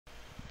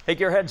Hey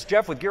Gearheads,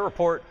 Jeff with Gear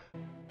Report.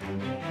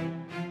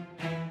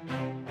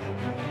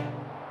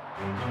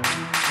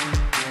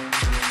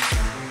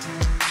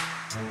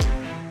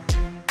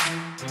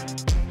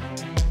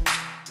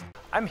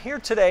 I'm here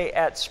today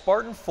at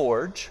Spartan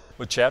Forge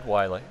with Chad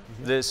Wiley,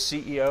 the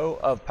CEO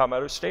of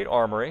Palmetto State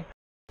Armory.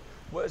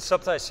 Well, it's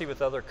something I see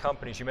with other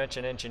companies. You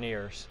mentioned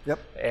engineers. Yep.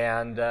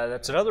 And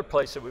that's another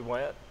place that we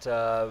went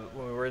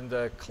when we were in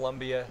the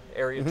Columbia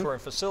area touring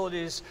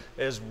facilities,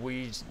 is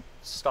we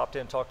stopped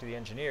in and talked to the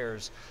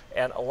engineers.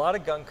 And a lot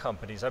of gun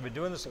companies, I've been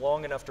doing this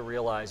long enough to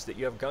realize that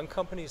you have gun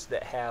companies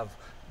that have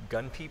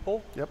gun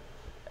people. Yep.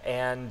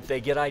 And they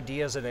get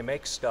ideas and they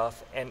make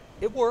stuff and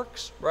it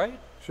works, right?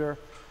 Sure.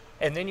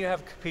 And then you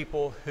have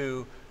people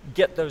who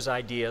get those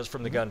ideas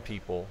from the gun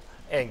people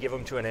and give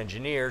them to an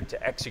engineer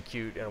to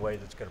execute in a way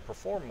that's going to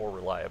perform more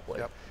reliably.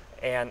 Yep.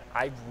 And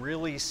I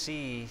really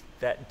see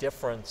that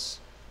difference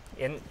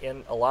in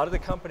a lot of the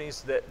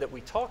companies that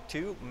we talk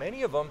to.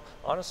 Many of them,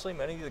 honestly,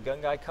 many of the gun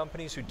guy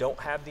companies who don't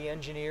have the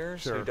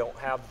engineers, Sure. who don't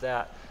have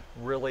that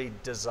really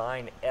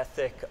design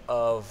ethic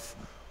of,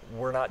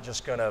 we're not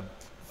just going to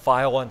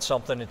file on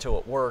something until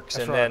it works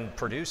That's and right. then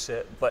produce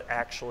it, but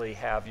actually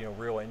have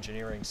real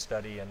engineering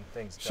study and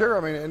things done. Sure, I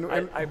mean,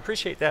 and I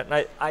appreciate that,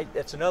 and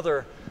it's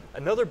another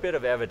bit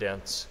of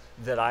evidence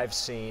that I've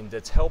seen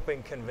that's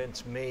helping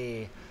convince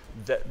me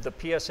that the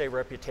PSA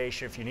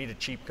reputation, if you need a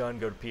cheap gun,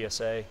 go to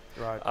PSA.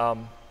 Right.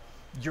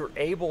 You're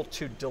able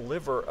to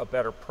deliver a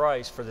better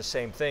price for the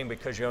same thing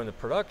because you own the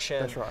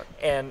production. That's right.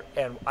 And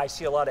I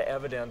see a lot of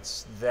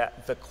evidence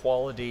that the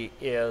quality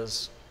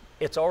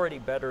it's already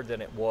better than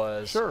it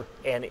was. Sure.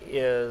 And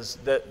is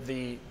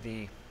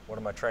the what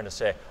am I trying to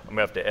say? I'm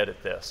gonna have to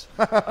edit this.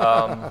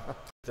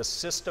 The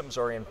systems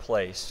are in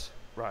place.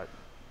 Right.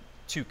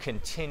 To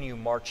continue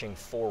marching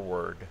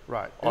forward.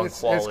 Right. On And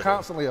quality. it's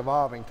constantly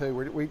evolving too.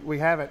 We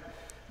haven't,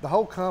 the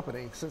whole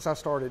company, since I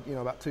started,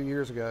 about 2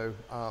 years ago,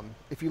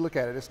 if you look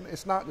at it,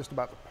 it's not just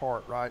about the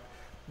part, right?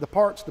 The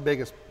part's the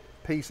biggest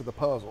piece of the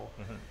puzzle.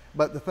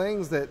 But the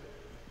things that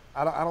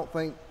I don't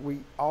think we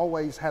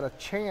always had a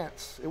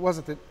chance, it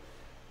wasn't that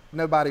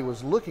nobody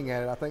was looking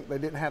at it. I think they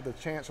didn't have the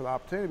chance or the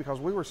opportunity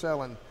because we were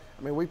selling,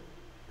 we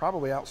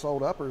probably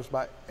outsold uppers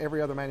by every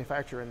other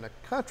manufacturer in the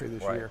country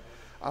this Right. year.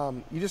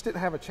 You just didn't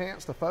have a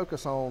chance to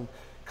focus on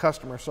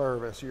customer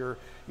service, your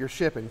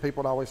shipping.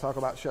 People would always talk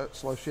about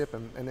slow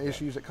shipping and the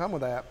issues that come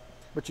with that.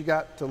 But you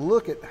got to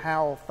look at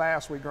how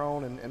fast we've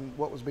grown and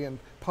what was being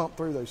pumped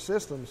through those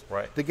systems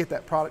Right. to get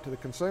that product to the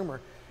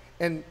consumer.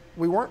 And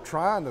we weren't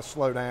trying to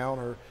slow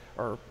down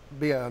or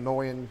be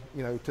annoying,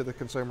 to the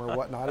consumer or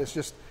whatnot. It's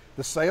just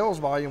the sales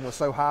volume was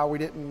so high we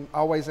didn't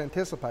always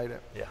anticipate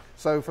it. Yeah.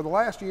 So for the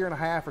last year and a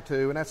half or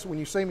two, and that's when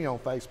you see me on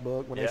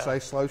Facebook, when they Yeah. say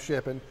slow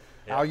shipping,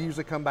 Yeah. I'll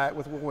usually come back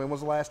with, when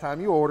was the last time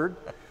you ordered?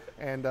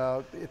 And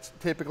it's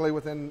typically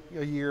within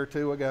a year or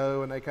two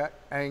ago, and they got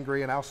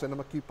angry, and I'll send them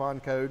a coupon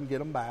code and get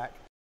them back.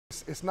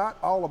 It's not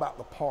all about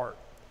the part.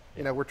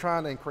 We're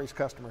trying to increase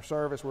customer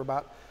service. We're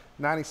about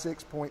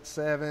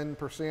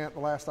 96.7% the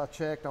last I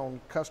checked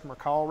on customer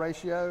call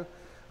ratio.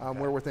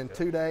 We're within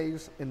 2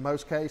 days in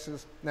most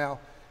cases. Now,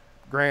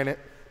 granted,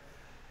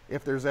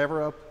 if there's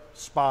ever a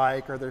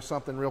spike or there's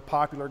something real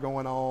popular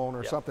going on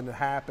or something that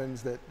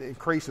happens that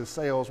increases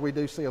sales, we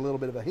do see a little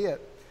bit of a hit.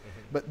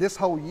 But this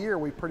whole year,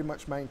 we pretty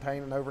much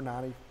maintained an over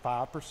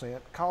 95%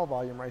 call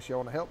volume ratio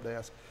on the help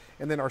desk.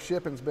 And then our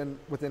shipping's been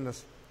within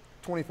this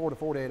 24 to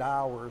 48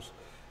 hours,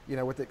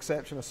 with the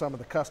exception of some of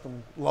the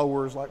custom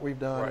lowers like we've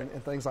done Right.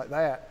 and things like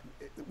that.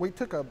 We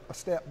took a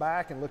step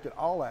back and looked at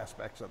all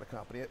aspects of the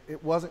company.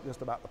 It wasn't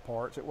just about the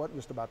parts. It wasn't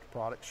just about the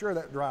product. Sure,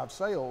 that drives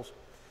sales.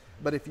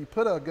 But if you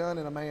put a gun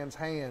in a man's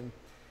hand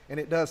and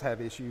it does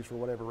have issues for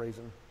whatever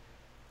reason,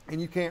 and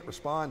you can't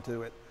respond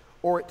to it,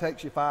 or it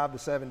takes you 5 to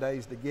 7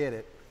 days to get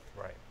it,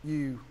 Right.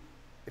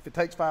 if it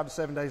takes 5 to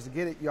 7 days to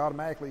get it, you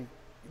automatically,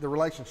 the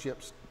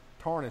relationship's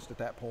tarnished at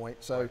that point.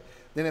 So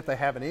then if they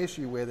have an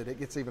issue with it, it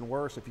gets even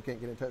worse if you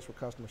can't get in touch with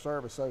customer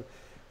service. So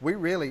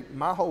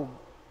my whole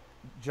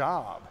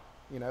job,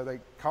 they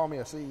call me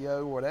a CEO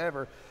or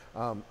whatever,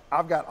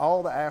 I've got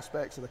all the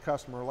aspects of the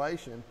customer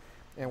relation.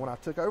 And when I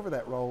took over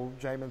that role,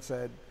 Jamin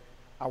said,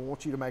 I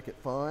want you to make it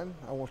fun.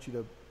 I want you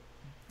to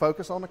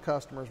focus on the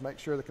customers, make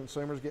sure the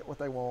consumers get what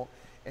they want,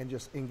 and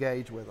just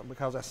engage with them,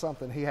 because that's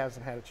something he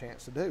hasn't had a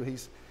chance to do.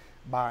 He's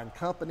buying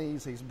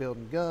companies, he's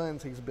building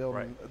guns, he's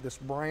building this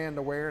brand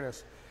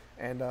awareness,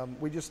 and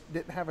we just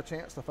didn't have a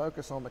chance to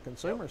focus on the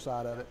consumer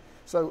side of it.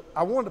 So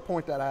I wanted to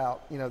point that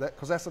out,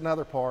 because that's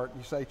another part.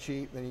 You say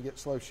cheap, then you get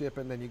slow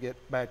shipping, then you get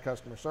bad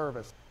customer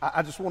service.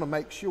 I just want to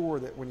make sure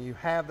that when you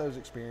have those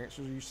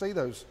experiences, you see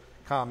those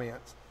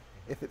comments,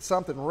 if it's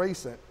something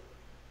recent,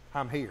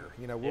 I'm here.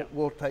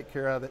 We'll take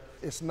care of it.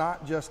 It's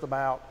not just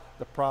about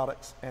the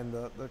products and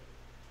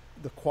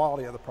the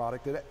quality of the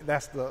product.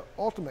 That's the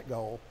ultimate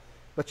goal.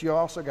 But you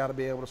also got to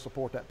be able to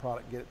support that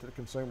product and get it to the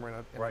consumer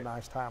in a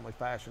nice, timely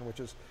fashion,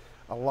 which is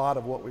a lot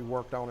of what we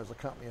worked on as a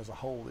company as a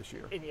whole this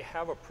year. And you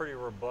have a pretty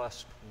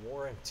robust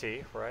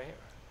warranty, right?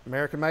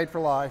 American made for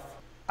life.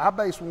 I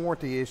base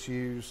warranty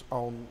issues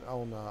on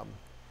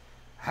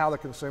how the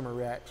consumer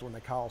reacts when they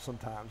call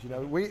sometimes. You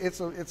know,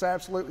 it's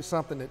absolutely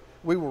something that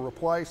we will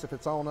replace if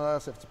it's on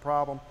us, if it's a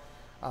problem.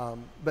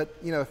 But,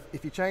 you know,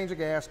 if you change a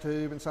gas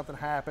tube and something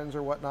happens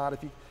or whatnot, if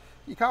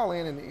you call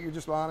in and you're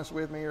just honest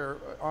with me or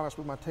honest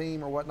with my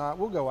team or whatnot,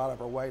 we'll go out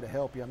of our way to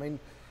help you. I mean,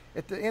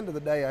 at the end of the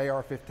day,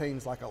 AR-15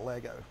 is like a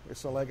Lego.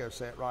 It's a Lego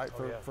set, right?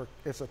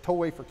 It's a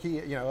toy for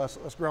kids, you know,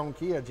 us grown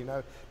kids, you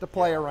know, to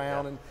play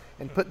around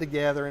and put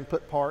together and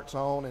put parts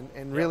on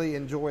and really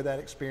enjoy that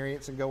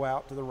experience and go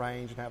out to the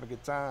range and have a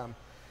good time.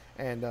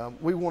 And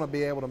we want to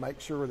be able to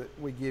make sure that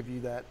we give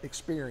you that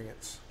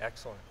experience.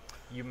 Excellent.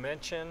 You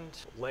mentioned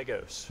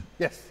Legos.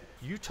 Yes.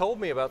 You told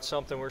me about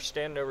something, we were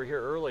standing over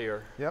here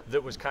earlier,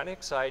 that was kind of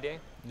exciting.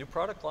 New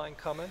product line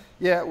coming.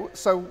 Yeah,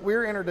 so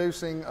we're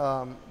introducing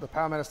the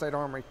Palmetto State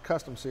Armory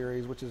Custom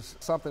Series, which is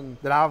something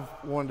that I've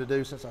wanted to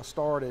do since I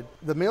started.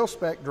 The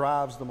mil-spec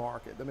drives the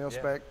market. The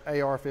mil-spec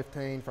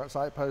AR-15, front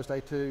sight post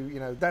A2, you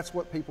know, that's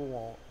what people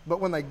want. But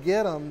when they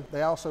get them,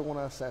 they also want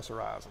to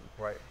accessorize them.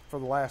 Right. For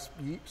the last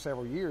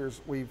several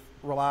years, we've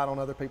relied on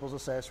other people's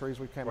accessories.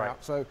 We came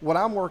out. So what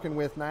I'm working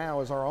with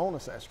now is our own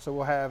accessories. So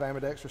we'll have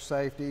ambidextrous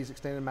safeties,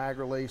 extended mag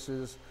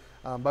releases,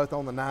 both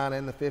on the 9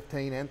 and the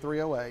 15 and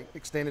 308,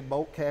 extended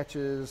bolt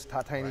catches,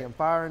 titanium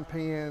firing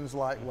pins,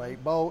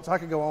 lightweight bolts. I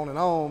could go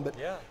on, but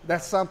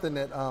that's something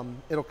that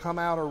it'll come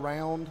out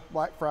around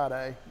Black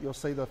Friday. You'll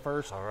see the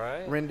first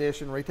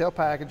rendition, retail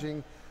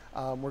packaging.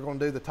 We're going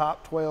to do the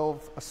top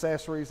 12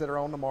 accessories that are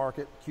on the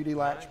market, QD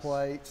latch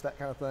plates, that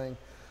kind of thing.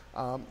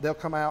 They'll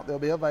come out, they'll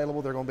be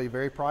available, they're going to be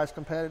very price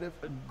competitive,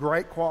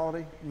 great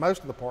quality.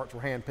 Most of the parts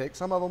were hand-picked.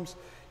 Some of them's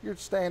your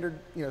standard,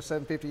 you know,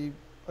 750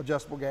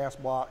 adjustable gas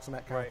blocks and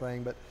that kind of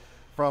thing, but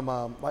from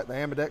like the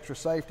ambidextrous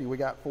safety, we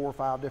got 4 or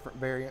 5 different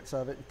variants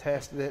of it and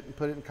tested it and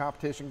put it in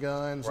competition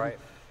guns and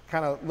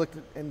kind of looked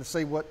at and to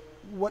see what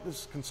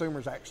does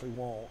consumers actually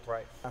want.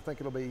 I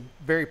think it'll be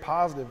very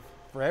positive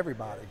for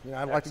everybody. You know,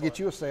 I'd like to get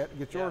you a set,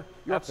 get your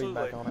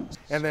feedback on it.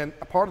 And then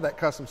a part of that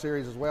custom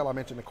series as well, I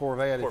mentioned the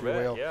Corvette, if you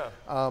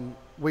will.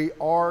 We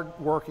are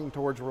working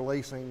towards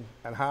releasing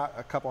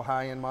a couple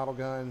high-end model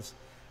guns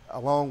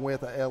along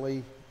with a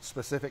LE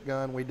specific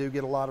gun. We do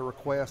get a lot of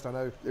requests. I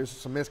know there's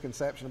some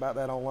misconception about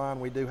that online.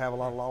 We do have a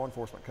lot of law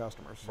enforcement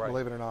customers,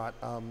 believe it or not.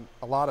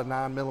 A lot of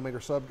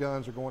 9mm sub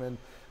guns are going in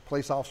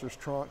police officers'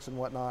 trunks and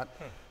whatnot.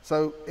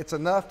 So it's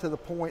enough to the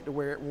point to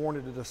where it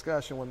warranted a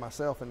discussion with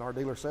myself and our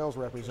dealer sales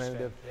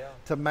representative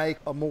to make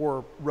a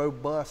more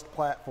robust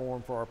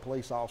platform for our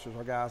police officers,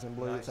 our guys in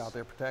blue that's out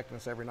there protecting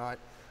us every night.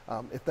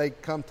 If they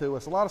come to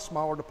us, a lot of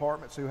smaller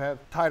departments who have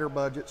tighter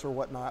budgets or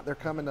whatnot, they're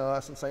coming to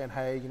us and saying,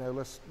 hey, you know,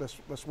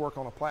 let's work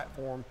on a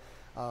platform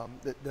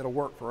that'll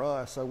work for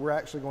us. So we're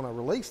actually going to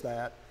release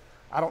that.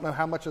 I don't know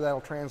how much of that will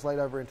translate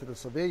over into the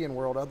civilian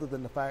world other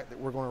than the fact that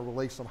we're going to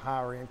release some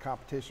higher end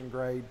competition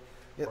grade,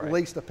 at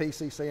least a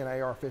PCC and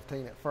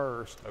AR-15 at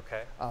first,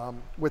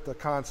 with the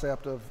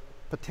concept of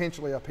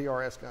potentially a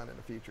PRS gun in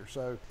the future.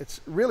 So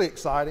it's really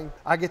exciting.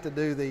 I get to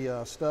do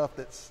the stuff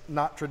that's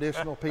not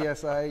traditional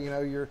PSA, you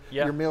know,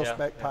 your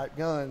mil-spec type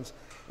guns,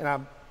 and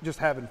I'm just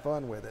having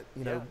fun with it,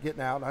 you know,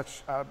 getting out.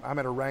 I'm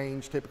at a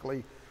range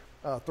typically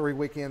 3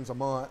 weekends a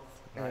month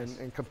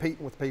and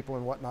competing with people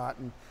and whatnot,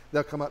 and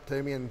they'll come up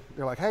to me and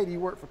they're like, hey, do you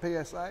work for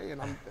PSA?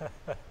 And I'm,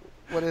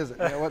 what is it?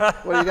 You know,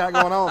 what do you got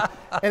going on?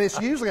 And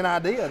it's usually an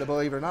idea, to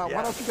believe it or not.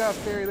 Why don't you guys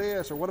carry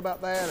this? Or what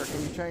about that? Or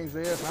can you change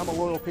this? And I'm a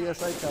loyal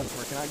PSA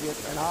customer. Can I get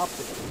an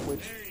optic?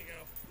 Which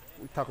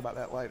we talk about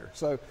that later.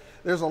 So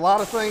there's a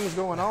lot of things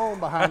going on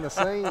behind the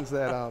scenes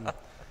that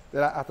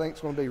I think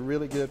is going to be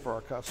really good for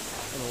our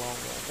customers in the long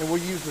run. And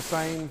we'll use the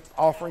same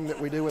offering that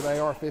we do with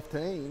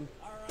AR-15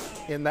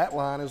 in that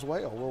line as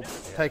well. We'll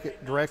take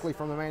it directly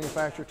from the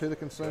manufacturer to the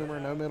consumer,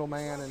 no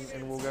middleman,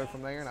 and we'll go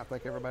from there, and I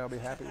think everybody will be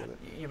happy with it.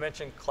 You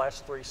mentioned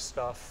Class 3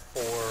 stuff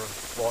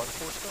for law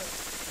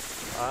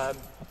enforcement.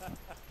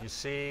 You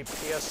see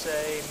PSA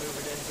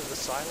moving into the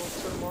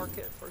silencer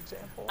market, for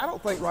example? I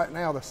don't think right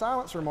now the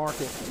silencer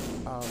market,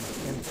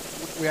 and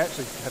we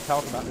actually have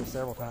talked about this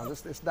several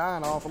times, it's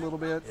dying off a little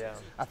bit.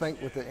 I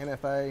think with the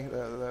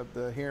NFA,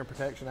 the Hearing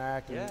Protection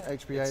Act and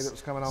HPA that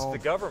was coming on.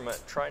 It's the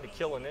government trying to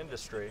kill an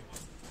industry,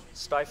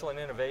 stifling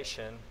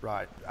innovation.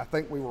 Right. I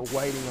think we were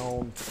waiting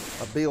on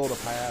a bill to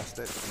pass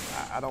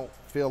that I don't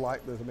feel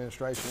like the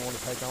administration wanted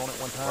to take on at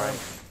one time.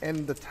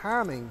 And the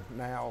timing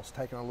now is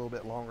taking a little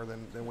bit longer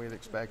than we had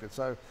expected.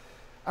 So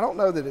I don't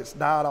know that it's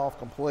died off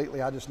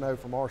completely. I just know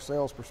from our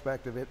sales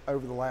perspective, it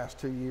over the last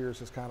 2 years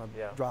has kind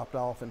of dropped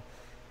off. And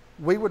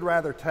we would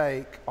rather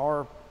take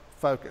our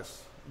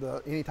focus,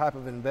 any type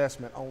of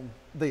investment on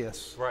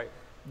this.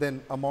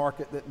 Than a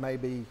market that may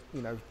be,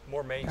 you know,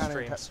 more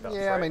mainstream stuff.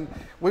 I mean,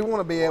 we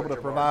want to be able to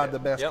provide the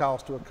best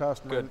cost to a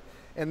customer,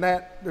 and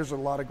that there's a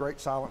lot of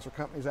great silencer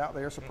companies out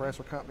there,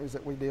 suppressor companies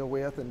that we deal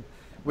with, and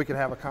we could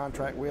have a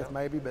contract with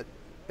maybe. But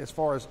as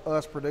far as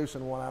us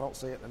producing one, I don't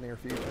see it in the near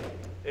future.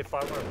 If I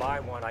want to buy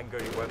one, I can go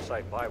to your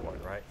website and buy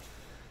one, right?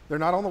 They're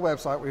not on the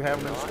website. We have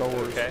them in the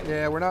stores.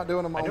 Yeah, we're not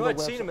doing them on the website. I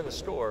knew I'd seen them in the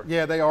store.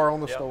 Yeah, they are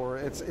on the store.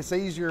 It's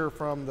easier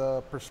from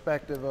the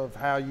perspective of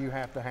how you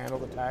have to handle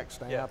the tax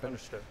stamp.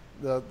 Understood.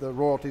 the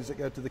royalties that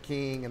go to the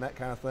king and that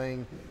kind of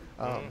thing.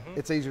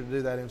 It's easier to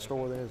do that in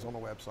store than it is on the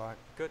website.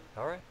 Good.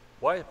 All right.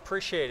 Well, I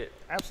appreciate it.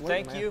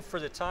 Absolutely. Thank you for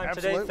the time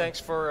Absolutely. today. Thanks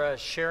for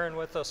sharing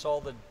with us all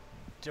the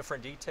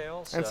different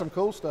details. And some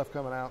cool stuff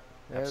coming out.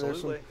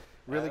 Absolutely.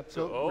 Really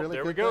cool. Oh, really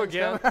there good we go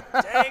again.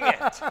 Dang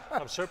it.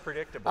 I'm so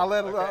predictable. I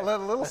let a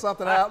little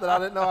something out that I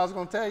didn't know I was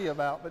going to tell you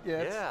about. But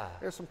yeah,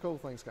 there's some cool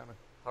things coming.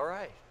 All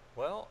right.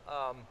 Well,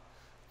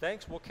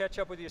 thanks. We'll catch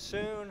up with you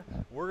soon.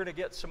 We're going to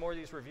get some more of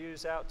these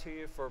reviews out to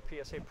you for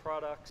PSA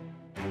products.